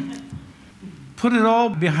 Yeah. Put it all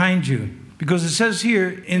behind you. Because it says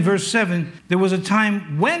here in verse 7, there was a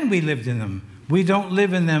time when we lived in them. We don't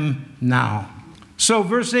live in them now. So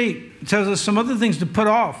verse 8 tells us some other things to put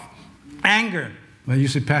off. Anger. Well, you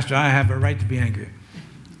say, Pastor, I have a right to be angry.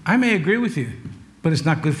 I may agree with you, but it's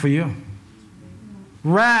not good for you.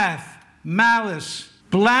 Wrath, malice,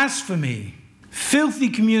 blasphemy, filthy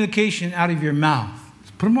communication out of your mouth.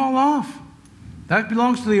 Put them all off. That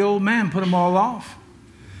belongs to the old man. Put them all off.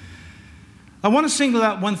 I want to single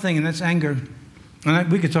out one thing, and that's anger.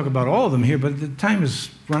 And we could talk about all of them here, but the time has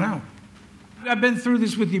run out. I've been through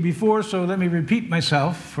this with you before, so let me repeat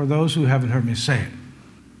myself for those who haven't heard me say it.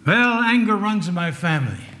 Well, anger runs in my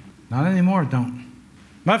family. Not anymore, it don't.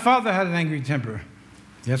 My father had an angry temper.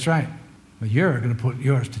 That's right. But you're going to put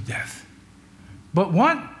yours to death. But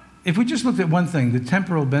what? If we just looked at one thing, the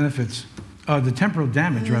temporal benefits, the temporal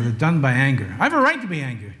damage, rather, done by anger. I have a right to be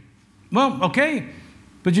angry. Well, okay,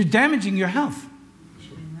 but you're damaging your health.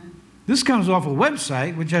 This comes off a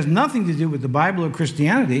website which has nothing to do with the Bible or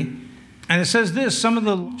Christianity. And it says this, some of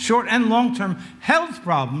the short and long-term health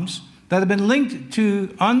problems that have been linked to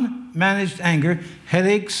unmanaged anger,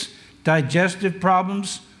 headaches, digestive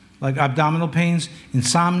problems like abdominal pains,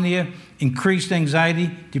 insomnia, increased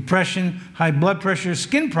anxiety, depression, high blood pressure,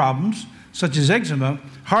 skin problems such as eczema,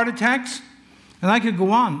 heart attacks, and I could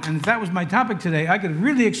go on. And if that was my topic today, I could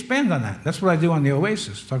really expand on that. That's what I do on the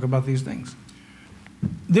Oasis, talk about these things.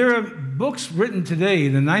 There are books written today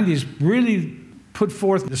in the 90s really put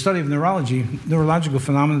forth the study of neurology, neurological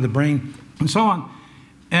phenomena of the brain, and so on.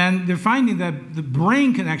 And they're finding that the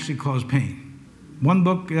brain can actually cause pain. One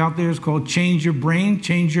book out there is called Change Your Brain,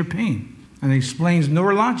 Change Your Pain. And it explains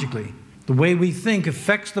neurologically the way we think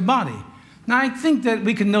affects the body. Now, I think that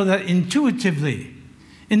we can know that intuitively.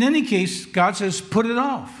 In any case, God says, put it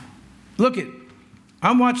off. Look it.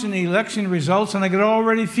 I'm watching the election results and I can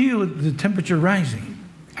already feel the temperature rising.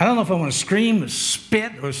 I don't know if I want to scream or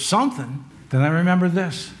spit or something. Then I remember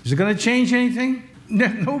this. Is it going to change anything?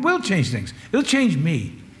 No, it will change things. It'll change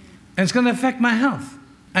me. And it's going to affect my health.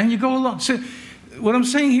 And you go along. So what I'm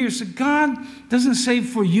saying here is that God doesn't say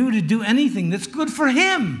for you to do anything that's good for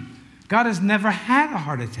him. God has never had a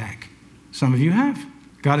heart attack. Some of you have.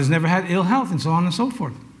 God has never had ill health and so on and so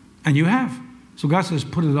forth. And you have. So God says,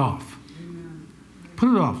 put it off. Put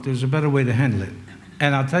it off. There's a better way to handle it.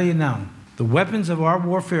 And I'll tell you now, the weapons of our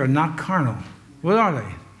warfare are not carnal. What are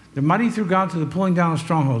they? They're mighty through God to the pulling down of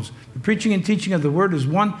strongholds. The preaching and teaching of the word is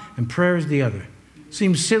one, and prayer is the other.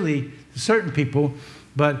 Seems silly to certain people,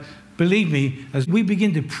 but believe me, as we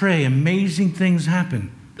begin to pray, amazing things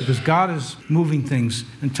happen because God is moving things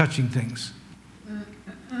and touching things.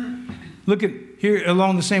 Look at here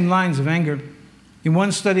along the same lines of anger. In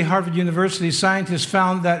one study, Harvard University scientists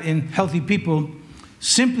found that in healthy people,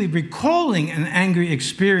 simply recalling an angry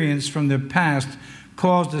experience from their past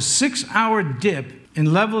caused a 6-hour dip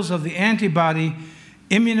in levels of the antibody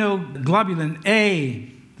immunoglobulin A,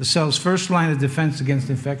 the cell's first line of defense against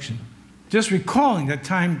infection. Just recalling that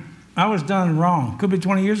time I was done wrong, could be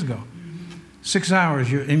 20 years ago. 6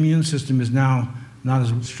 hours, your immune system is now not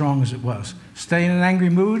as strong as it was. Stay in an angry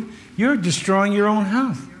mood, you're destroying your own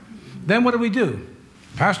health. Then what do?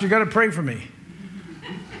 Pastor, you got to pray for me.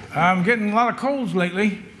 I'm getting a lot of colds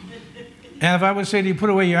lately. And if I would say to you, put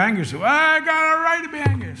away your anger, say, well, I got a right to be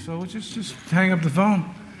angry. So just hang up the phone.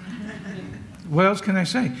 What else can I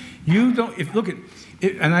say? You don't,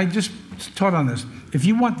 and I just taught on this. If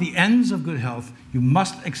you want the ends of good health, you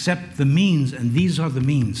must accept the means, and these are the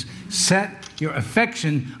means. Set your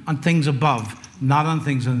affection on things above, not on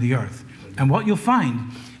things on the earth. And what you'll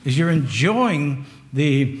find is you're enjoying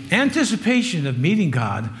the anticipation of meeting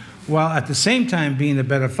God while at the same time being a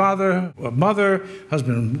better father, or mother,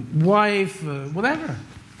 husband, wife, whatever.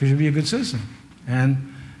 Because you'll be a good citizen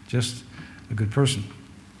and just a good person.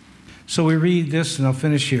 So we read this, and I'll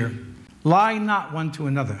finish here. Lie not one to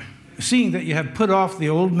another, seeing that you have put off the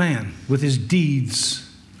old man with his deeds,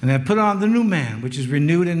 and have put on the new man, which is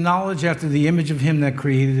renewed in knowledge after the image of him that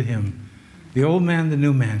created him. The old man, the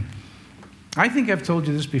new man. I think I've told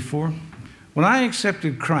you this before. When I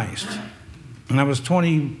accepted Christ, and I was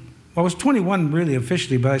 21 really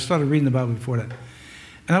officially, but I started reading the Bible before that.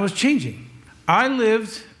 And I was changing. I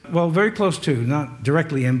lived, very close to, not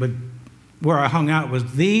directly in, but where I hung out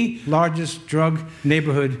was the largest drug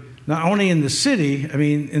neighborhood, not only in the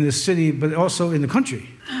city, but also in the country.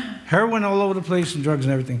 Heroin all over the place and drugs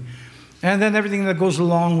and everything. And then everything that goes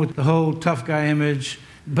along with the whole tough guy image.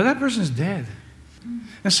 But that person's dead.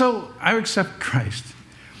 And so I accept Christ.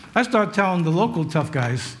 I start telling the local tough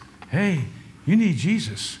guys, hey, you need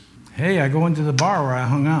Jesus. Hey, I go into the bar where I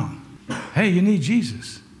hung out. Hey, you need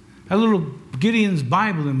Jesus. I had a little Gideon's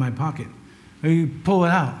Bible in my pocket. You pull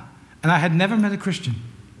it out. And I had never met a Christian.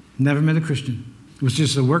 Never met a Christian. It was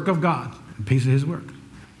just a work of God, a piece of his work.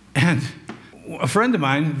 And a friend of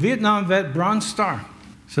mine, Vietnam vet, Bronze Star,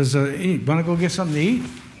 says, hey, want to go get something to eat?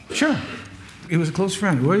 Sure. He was a close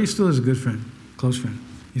friend. Well, he still is a good friend, close friend.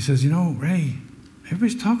 He says, Ray,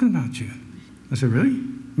 everybody's talking about you. I said, really?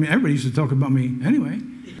 I mean, everybody used to talk about me anyway.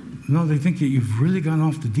 No, they think that you've really gone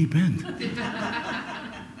off the deep end.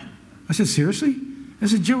 I said, seriously? I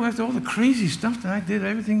said, Joe, after all the crazy stuff that I did,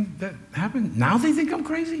 everything that happened, now they think I'm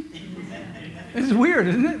crazy? It's weird,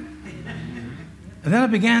 isn't it? And then I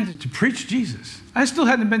began to preach Jesus. I still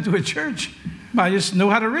hadn't been to a church, but I just knew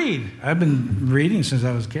how to read. I've been reading since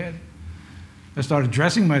I was a kid. I started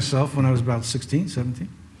dressing myself when I was about 16, 17.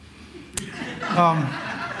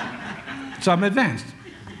 So I'm advanced.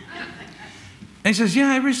 And he says,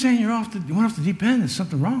 yeah, everybody's saying you went off the deep end. There's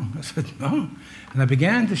something wrong. I said, no. And I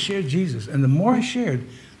began to share Jesus. And the more I shared,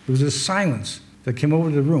 there was this silence that came over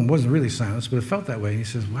the room. It wasn't really silence, but it felt that way. And he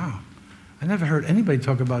says, wow, I never heard anybody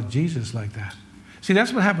talk about Jesus like that. See,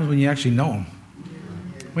 that's what happens when you actually know him.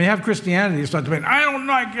 When you have Christianity, you start debating, I don't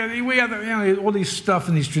like it. We have all these stuff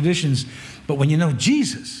and these traditions. But when you know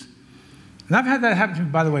Jesus, and I've had that happen to me,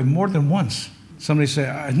 by the way, more than once. Somebody say,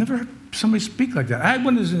 I've never heard somebody speak like that. I had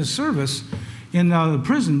one that was in a service in the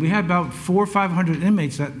prison. We had about 400 or 500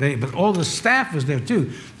 inmates that day, but all the staff was there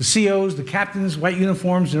too. The COs, the captains, white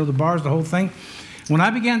uniforms, the bars, the whole thing. When I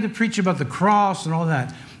began to preach about the cross and all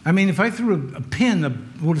that, I mean, if I threw a pin,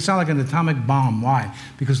 it would sound like an atomic bomb. Why?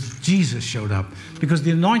 Because Jesus showed up. Because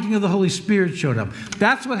the anointing of the Holy Spirit showed up.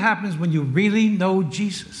 That's what happens when you really know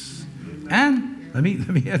Jesus. And let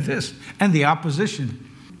me add this. And the opposition.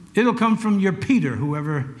 It'll come from your Peter,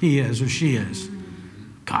 whoever he is or she is.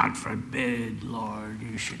 God forbid, Lord,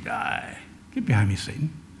 you should die. Get behind me,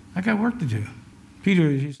 Satan. I got work to do.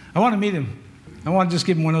 Peter, I want to meet him. I want to just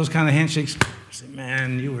give him one of those kind of handshakes. I say,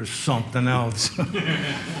 man, you were something else.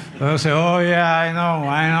 I'll say, oh, yeah, I know.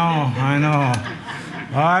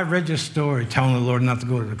 Oh, I read your story telling the Lord not to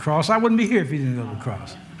go to the cross. I wouldn't be here if he didn't go to the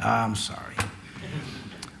cross. I'm sorry.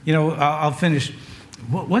 I'll finish.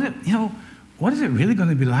 What is it really going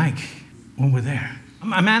to be like when we're there?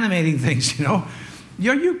 I'm animating things,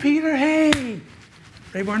 You, Peter, hey,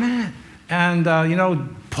 Ray Barnett. And,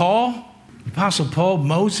 Paul, Apostle Paul,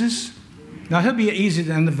 Moses. Now, he'll be easy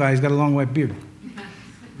to identify. He's got a long white beard.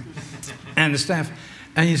 And the staff.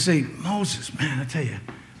 And you say, Moses, man, I tell you,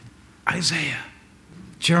 Isaiah,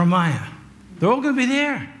 Jeremiah, they're all going to be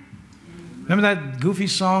there. Remember that goofy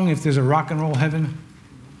song, If There's a Rock and Roll Heaven?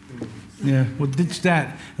 Yeah, well, ditch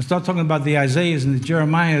that. And start talking about the Isaiahs and the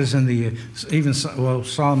Jeremiahs and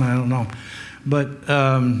Solomon, I don't know. But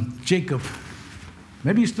Jacob,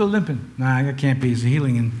 maybe he's still limping. Nah, that can't be. He's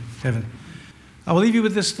healing in heaven. I will leave you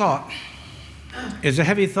with this thought. It's a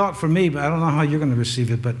heavy thought for me, but I don't know how you're going to receive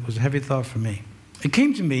it, but it was a heavy thought for me. It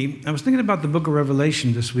came to me, I was thinking about the book of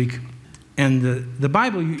Revelation this week, and the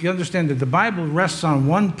Bible, you understand that the Bible rests on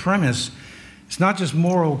one premise. It's not just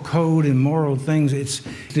moral code and moral things. It's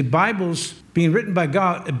the Bible's being written by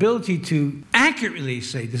God, ability to accurately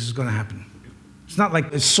say this is going to happen. It's not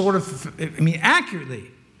like it's sort of, accurately.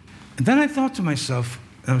 And then I thought to myself,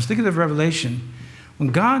 and I was thinking of Revelation, when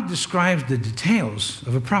God describes the details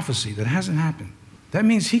of a prophecy that hasn't happened, that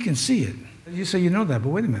means he can see it. You say, you know that, but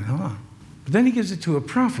wait a minute, hold on. But then he gives it to a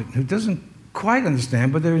prophet who doesn't quite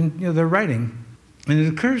understand, but they're writing. And it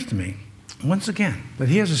occurs to me, once again, that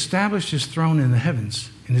he has established his throne in the heavens,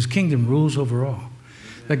 and his kingdom rules over all.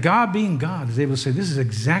 That God, being God, is able to say, this is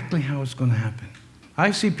exactly how it's going to happen. I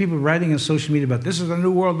see people writing on social media about, this is the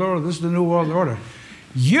new world order, this is the new world order.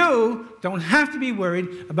 You don't have to be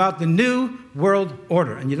worried about the new world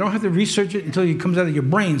order, and you don't have to research it until it comes out of your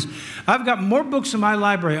brains. I've got more books in my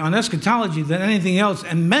library on eschatology than anything else,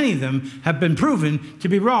 and many of them have been proven to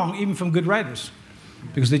be wrong, even from good writers.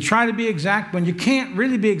 Because they try to be exact when you can't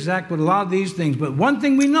really be exact with a lot of these things. But one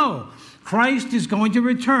thing we know, Christ is going to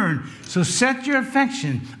return. So set your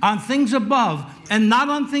affection on things above and not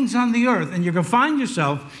on things on the earth. And you're going to find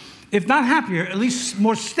yourself, if not happier, at least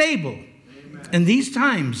more stable in these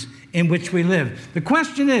times in which we live. The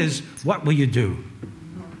question is, what will you do?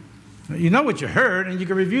 You know what you heard, and you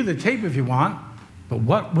can review the tape if you want. But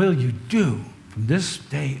what will you do from this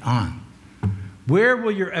day on? Where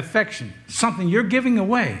will your affection, something you're giving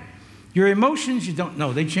away, your emotions, you don't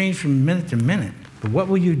know. They change from minute to minute. But what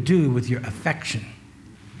will you do with your affection?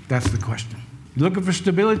 That's the question. You're looking for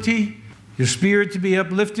stability, your spirit to be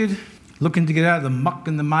uplifted, looking to get out of the muck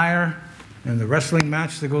and the mire and the wrestling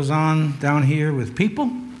match that goes on down here with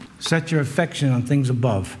people. Set your affection on things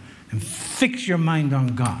above and fix your mind on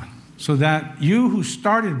God so that you who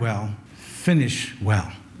started well, finish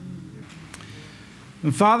well.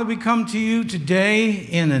 And Father, we come to you today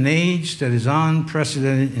in an age that is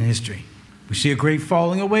unprecedented in history. We see a great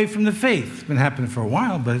falling away from the faith. It's been happening for a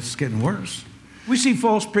while, but it's getting worse. We see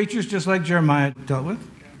false preachers just like Jeremiah dealt with.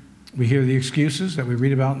 We hear the excuses that we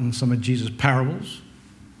read about in some of Jesus' parables.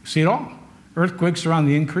 We see it all. Earthquakes are on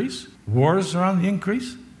the increase. Wars are on the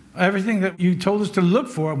increase. Everything that you told us to look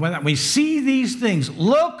for, when we see these things,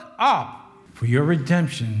 look up, for your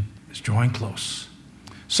redemption is drawing close.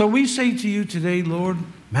 So we say to you today, Lord,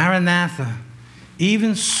 Maranatha,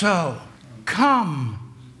 even so,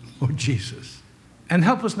 come, Lord Jesus. And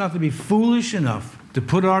help us not to be foolish enough to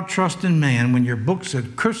put our trust in man when your book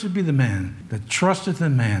said, cursed be the man that trusteth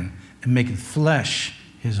in man and maketh flesh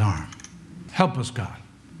his arm. Help us, God,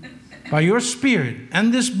 by your Spirit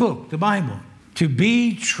and this book, the Bible, to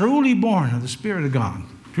be truly born of the Spirit of God,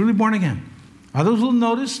 truly born again. Others will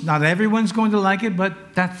notice, not everyone's going to like it,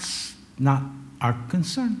 but that's not our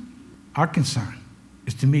concern. Our concern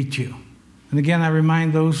is to meet you. And again, I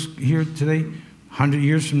remind those here today, 100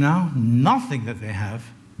 years from now, nothing that they have,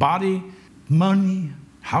 body, money,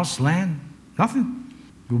 house, land, nothing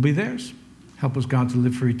will be theirs. Help us, God, to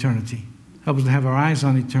live for eternity. Help us to have our eyes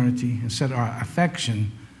on eternity and set our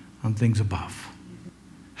affection on things above.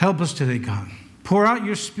 Help us today, God. Pour out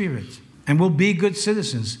your Spirit, and we'll be good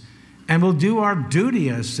citizens, and we'll do our duty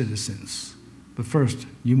as citizens. But first,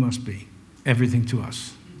 you must be everything to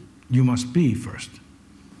us. You must be first.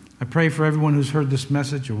 I pray for everyone who's heard this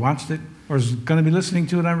message or watched it or is going to be listening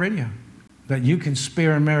to it on radio, that you can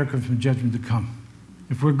spare America from judgment to come.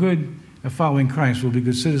 If we're good at following Christ, we'll be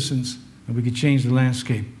good citizens and we can change the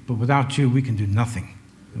landscape. But without you, we can do nothing.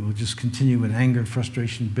 And we'll just continue in anger,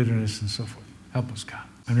 frustration, bitterness, and so forth. Help us, God.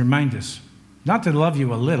 And remind us not to love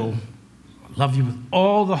you a little, but love you with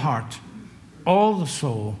all the heart, all the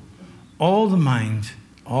soul, all the mind,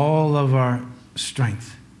 all of our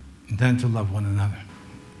strength, and then to love one another.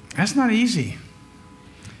 That's not easy.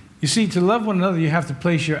 You see, to love one another, you have to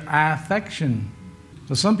place your affection.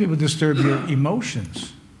 So some people disturb your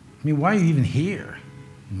emotions. I mean, why are you even here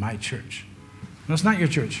in my church? No, it's not your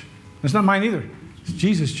church. It's not mine either. It's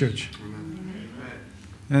Jesus' church.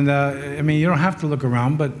 And, I mean, you don't have to look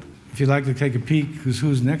around, but if you'd like to take a peek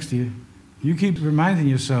who's next to you, you keep reminding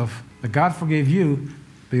yourself that God forgave you,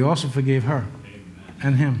 but he also forgave her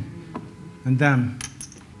and him and them.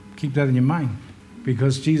 Keep that in your mind.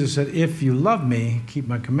 Because Jesus said, if you love me, keep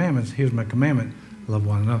my commandments. Here's my commandment, love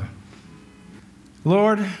one another.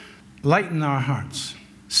 Lord, lighten our hearts,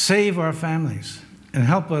 save our families, and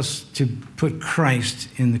help us to put Christ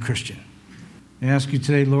in the Christian. I ask you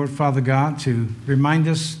today, Lord, Father God, to remind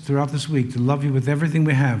us throughout this week to love you with everything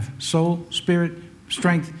we have, soul, spirit,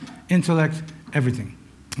 strength, intellect, everything.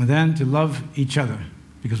 And then to love each other,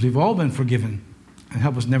 because we've all been forgiven, and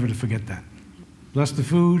help us never to forget that. Bless the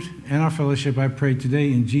food and our fellowship, I pray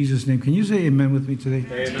today in Jesus' name. Can you say amen with me today?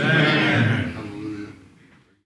 Amen. Amen.